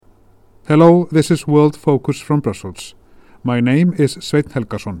Hello, this is World Focus from Brussels. My name is Sveinn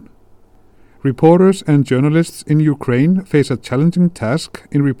Helgason. Reporters and journalists in Ukraine face a challenging task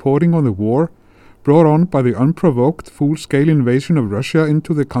in reporting on the war brought on by the unprovoked full-scale invasion of Russia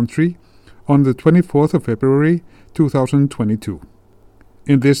into the country on the 24th of February 2022.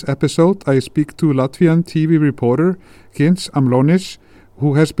 In this episode, I speak to Latvian TV-reporter Gints Amoliņš,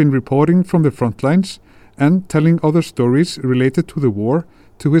 who has been reporting from the frontlines and telling other stories related to the war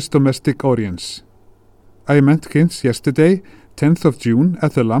to his domestic audience. I met Gints yesterday, 10th of June,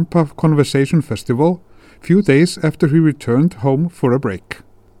 at the Lampa Conversation Festival, few days after he returned home for a break.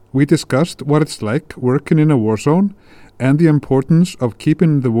 We discussed what it's like working in a war zone and the importance of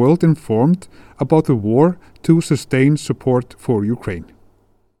keeping the world informed about the war to sustain support for Ukraine.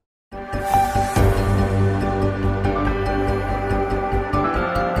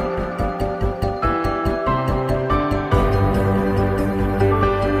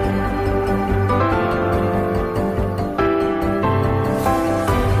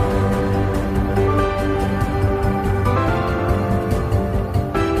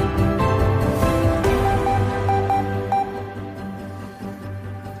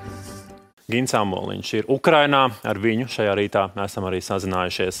 Gints Amoliņš ir Ukrainā. Ar viņu šajā rītā esam arī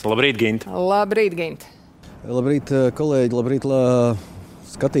sazinājušies. Labrīt, Gint! Labrīt, Gint! Labrīt, kolēģi! Labrīt,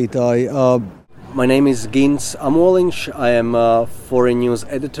 skatītāji! My name is Gints Amoliņš. I am a foreign news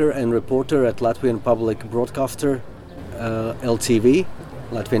editor and reporter at Latvian public broadcaster LTV,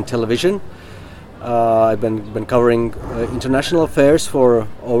 Latvian television. I've been covering international affairs for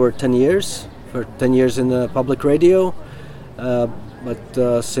over 10 years, for 10 years in public radio.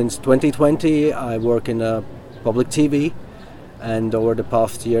 But since 2020, I work in public TV, and over the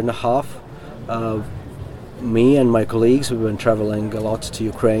past year and a half, me and my colleagues, we've been traveling a lot to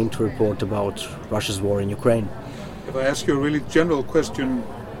Ukraine to report about Russia's war in Ukraine. If I ask you a really general question,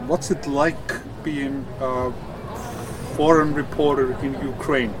 what's it like being a foreign reporter in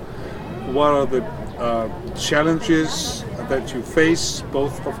Ukraine? What are the challenges that you face,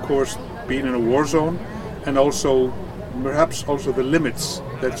 both, of course, being in a war zone, and also perhaps also the limits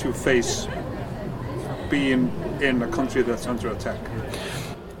that you face being in a country that's under attack?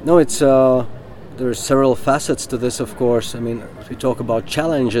 No, it's there are several facets to this, of course. I mean, if we talk about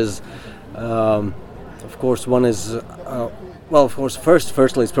challenges, of course, one is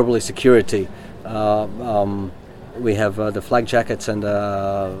firstly, it's probably security. We have the flak jackets and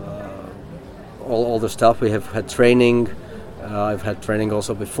all the stuff. We have had training. I've had training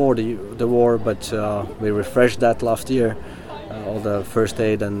also before the war, but we refreshed that last year, all the first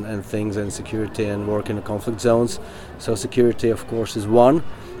aid and things, and security and work in the conflict zones. So security, of course, is one.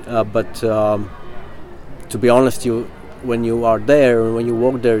 But to be honest, when you are there and when you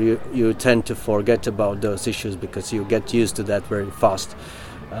walk there, you tend to forget about those issues because you get used to that very fast.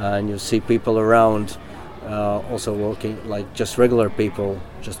 And you see people around also working, like just regular people,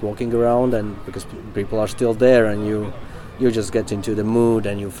 just walking around, and because people are still there, and you just get into the mood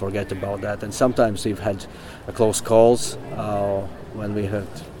and you forget about that. And sometimes we've had close calls when we had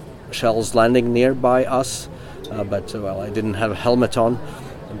shells landing nearby us, but I didn't have a helmet on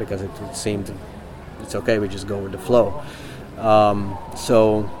because it seemed it's okay, we just go with the flow.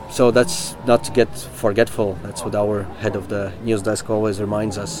 So that's not to get forgetful. That's what our head of the news desk always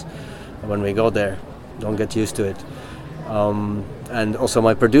reminds us when we go there. Don't get used to it. And also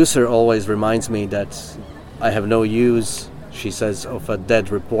my producer always reminds me that I have no use, she says, of a dead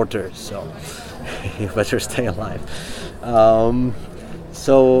reporter, so you better stay alive.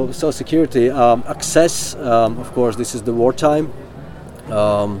 So security, access. Of course, this is the wartime.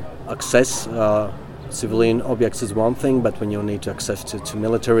 Access civilian objects is one thing, but when you need to access to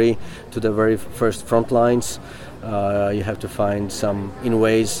military, to the very first front lines, you have to find some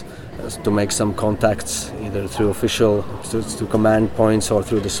ways to make some contacts, either through official to command points or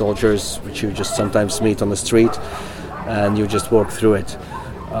through the soldiers, which you just sometimes meet on the street, and you just walk through it.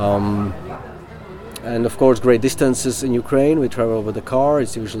 And of course, great distances in Ukraine. We travel with the car.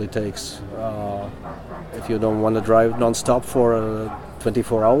 It usually takes, if you don't want to drive non-stop for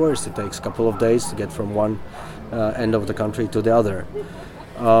 24 hours, it takes a couple of days to get from one end of the country to the other.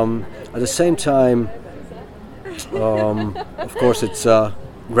 At the same time, of course, it's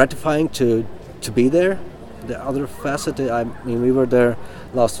gratifying to be there. The other facet, I mean, we were there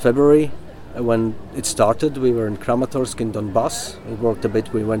last February when it started. We were in Kramatorsk in Donbass. We worked a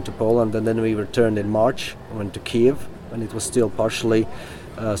bit, we went to Poland, and then we returned in March, went to Kiev, when it was still partially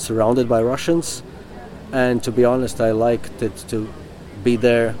surrounded by Russians. And to be honest, I liked it to be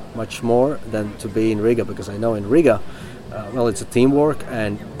there much more than to be in Riga, because I know in Riga, it's a teamwork,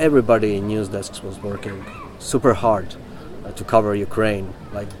 and everybody in news desks was working super hard to cover Ukraine,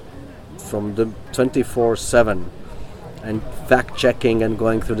 like from the 24/7 and fact-checking and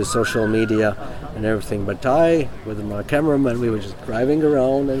going through the social media and everything. But I, with my cameraman, we were just driving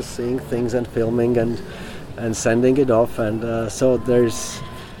around and seeing things and filming and sending it off. And so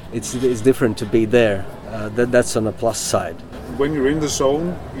it's different to be there. That's on the plus side. When you're in the zone,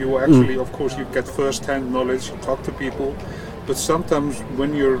 you actually, of course, you get first-hand knowledge, you talk to people. But sometimes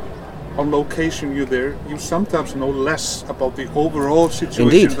when you're on location, you're there, you sometimes know less about the overall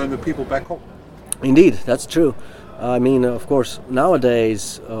situation than the people back home. Indeed, that's true. I mean, of course,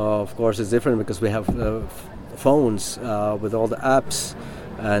 nowadays, of course, it's different because we have phones with all the apps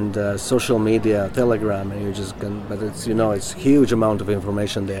and social media, Telegram, and you just can. But it's it's a huge amount of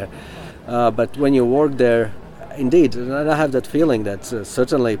information there. But when you work there, indeed, and I have that feeling that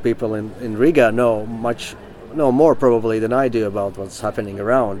certainly people in Riga know more probably than I do about what's happening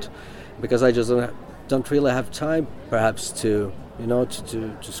around, because I just don't really have time, perhaps, to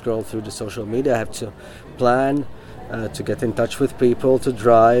scroll through the social media. I have to plan. To get in touch with people, to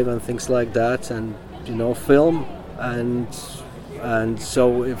drive and things like that, and film, and so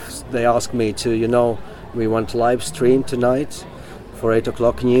if they ask me to, we want live stream tonight for 8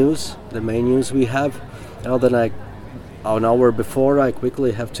 o'clock news, the main news we have, then an hour before I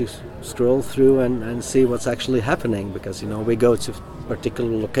quickly have to scroll through and see what's actually happening, because we go to a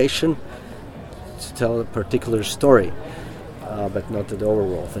particular location to tell a particular story, but not the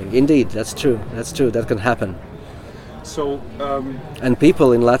overall thing. Indeed, that's true, that can happen. So, and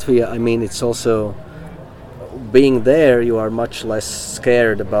people in Latvia, I mean, it's also being there. You are much less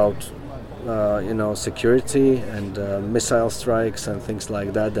scared about, security and missile strikes and things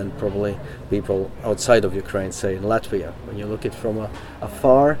like that than probably people outside of Ukraine, say in Latvia. When you look it from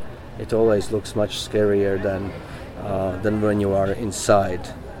afar, it always looks much scarier than when you are inside.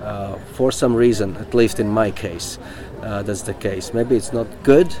 For some reason, at least in my case, that's the case. Maybe it's not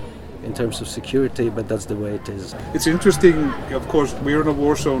good in terms of security, but that's the way it is. It's interesting, of course, we're in a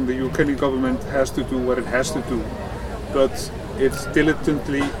war zone, the Ukrainian government has to do what it has to do, but it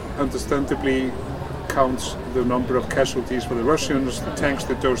diligently, understandably counts the number of casualties for the Russians, the tanks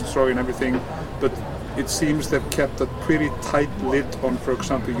that they're destroying, everything, but it seems they've kept a pretty tight lid on, for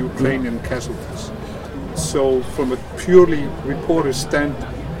example, Ukrainian casualties. So from a purely reporter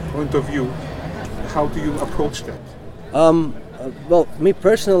standpoint of view, how do you approach that? Well, me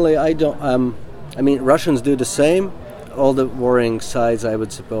personally, I don't. I mean, Russians do the same. All the warring sides, I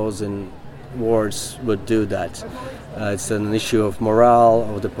would suppose, in wars would do that. It's an issue of morale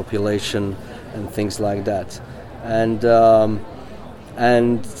of the population and things like that. And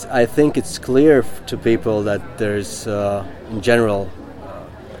I think it's clear to people that there's, in general,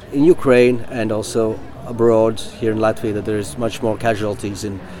 in Ukraine and also abroad here in Latvia, that there's much more casualties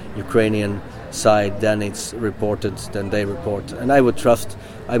in Ukrainian side than it's reported, than they report. And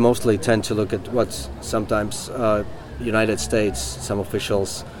I mostly tend to look at what sometimes United States, some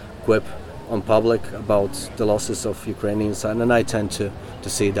officials quip on public about the losses of Ukrainian side, and I tend to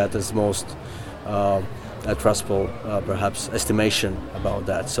see that as most a trustful, perhaps, estimation about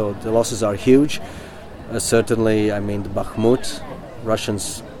that. So the losses are huge. Certainly, I mean, the Bakhmut,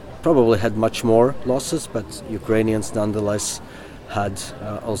 Russians probably had much more losses, but Ukrainians nonetheless had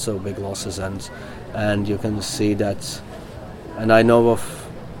also big losses, and you can see that. And I know of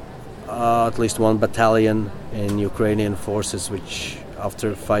at least one battalion in Ukrainian forces which,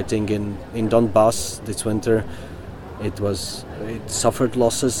 after fighting in Donbass this winter, it suffered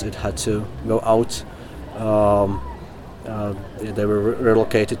losses. It had to go out. They were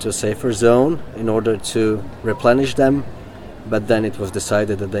relocated to a safer zone in order to replenish them, but then it was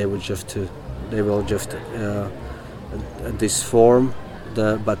decided that they will just disform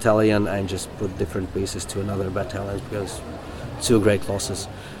the battalion and just put different pieces to another battalion, because too great losses.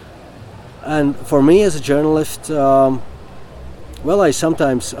 And for me as a journalist, I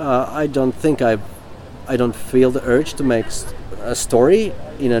sometimes I don't feel the urge to make a story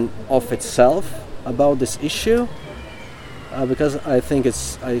in and of itself about this issue, because I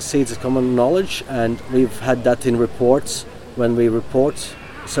see it's common knowledge, and we've had that in reports when we report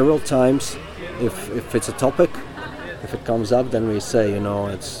several times. If it's a topic, if it comes up, then we say,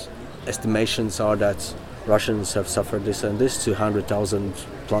 it's estimations are that Russians have suffered this and this, 200,000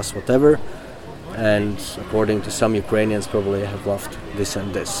 plus whatever, and according to some Ukrainians probably have lost this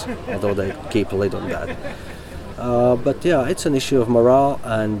and this, although they keep a lid on that. But yeah, it's an issue of morale,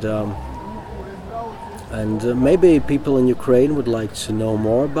 and maybe people in Ukraine would like to know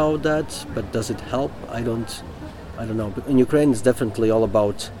more about that, but does it help? I don't know. But in Ukraine, it's definitely all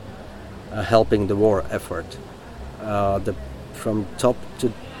about helping the war effort. From top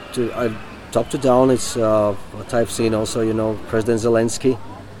to down, it's what I've seen also. President Zelensky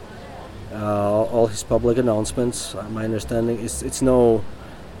all his public announcements, my understanding is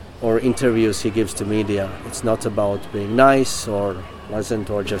or interviews he gives to media. It's not about being nice or pleasant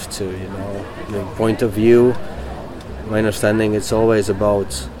or just to, give point of view. My understanding it's always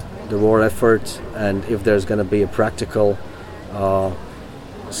about the war effort, and if there's going to be a practical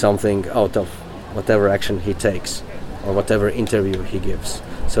something out of whatever action he takes or whatever interview he gives.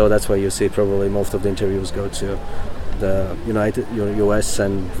 So that's why you see probably most of the interviews go to the US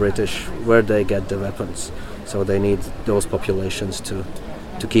and British, where they get the weapons. So they need those populations to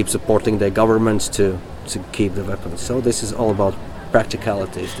keep supporting their governments to keep the weapons. So this is all about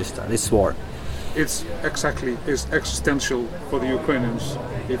practicalities this time. It's war. It's existential for the Ukrainians.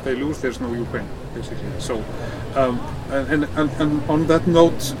 If they lose, there's no Ukraine, basically. So, and on that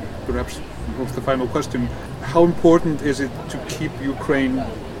note, perhaps the final question: how important is it to keep Ukraine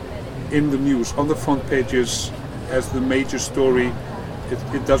in the news, on the front pages, as the major story?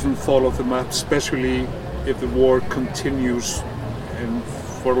 It doesn't fall off the map, especially if the war continues and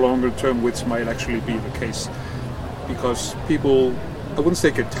for a longer term, which might actually be the case, because people, I wouldn't say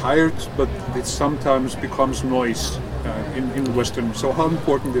get tired, but it sometimes becomes noise in the Western. So how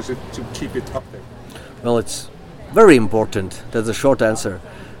important is it to keep it up there? Well, it's very important. That's a short answer.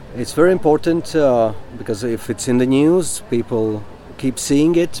 It's very important because if it's in the news, people keep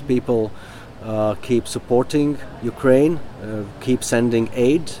seeing it, people keep supporting Ukraine, keep sending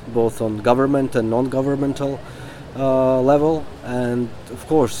aid, both on government and non-governmental level. And of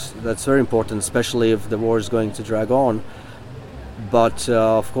course, that's very important, especially if the war is going to drag on. But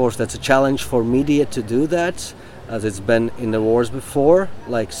of course, that's a challenge for media to do that, as it's been in the wars before,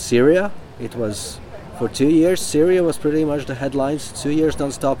 like Syria. It was for 2 years. Syria was pretty much the headlines, 2 years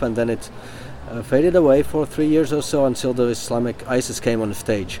non-stop, and then it faded away for 3 years or so until the Islamic ISIS came on the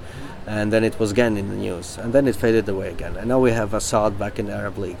stage. And then it was again in the news, and then it faded away again. And now we have Assad back in the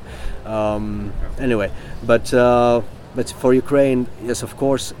Arab League. Anyway, but for Ukraine, yes, of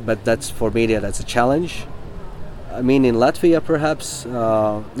course, but that's for media, that's a challenge. I mean, in Latvia, perhaps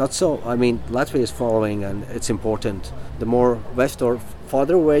not so. I mean, Latvia is following, and it's important. The more west or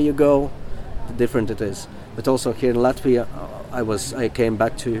farther away you go, the different it is. But also here in Latvia, I came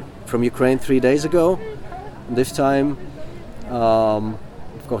back from Ukraine 3 days ago. This time,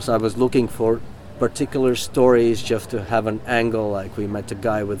 of course, I was looking for particular stories just to have an angle. Like we met a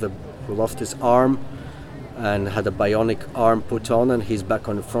guy who lost his arm and had a bionic arm put on, and he's back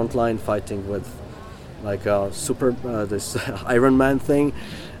on the front line fighting with like a this Iron Man thing.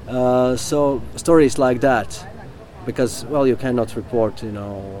 So stories like that, because you cannot report,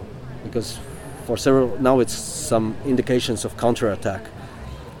 because for several now it's some indications of counterattack,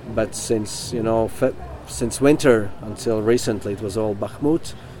 but since since winter until recently it was all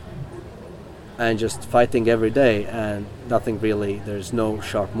Bakhmut and just fighting every day and nothing really. There's no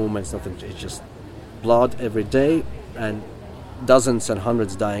sharp movements, nothing. It's just blood every day and dozens and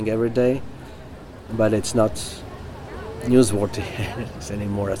hundreds dying every day. But it's not newsworthy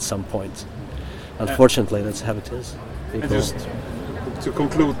anymore at some point. Unfortunately, that's how it is. And just to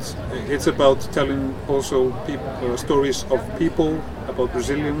conclude, it's about telling also stories of people, about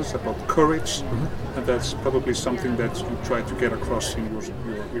resilience, about courage, and that's probably something that you try to get across in your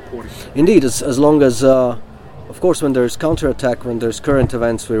reporting. Indeed, as long as, of course, when there's counterattack, when there's current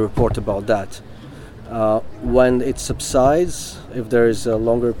events, we report about that. When it subsides, if there is a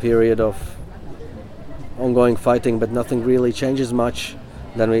longer period of ongoing fighting but nothing really changes much,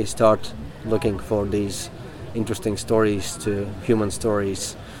 then we start looking for these interesting stories, to human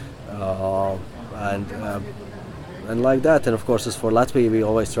stories, and like that. And of course, as for Latvia, we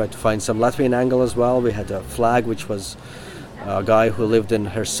always try to find some Latvian angle as well. We had a flag which was a guy who lived in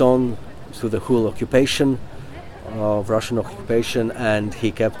Kherson through the whole occupation of Russian occupation, and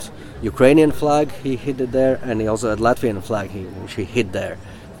he kept Ukrainian flag, he hid it there, and he also had Latvian flag which he hid there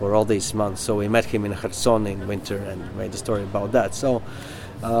for all these months. So we met him in Kherson in winter and made a story about that. So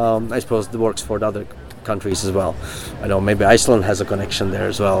I suppose it works for the other countries as well. I know maybe Iceland has a connection there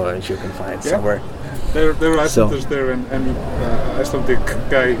as well, which you can find somewhere. There are Icelanders there, and Icelandic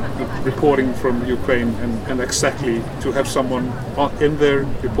guy reporting from Ukraine, and exactly to have someone in there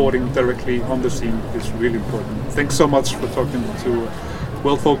reporting directly on the scene is really important. Thanks so much for talking to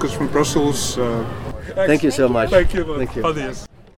Well Focused from Brussels. Thank you so much. Thank you. Thank you. Paldies.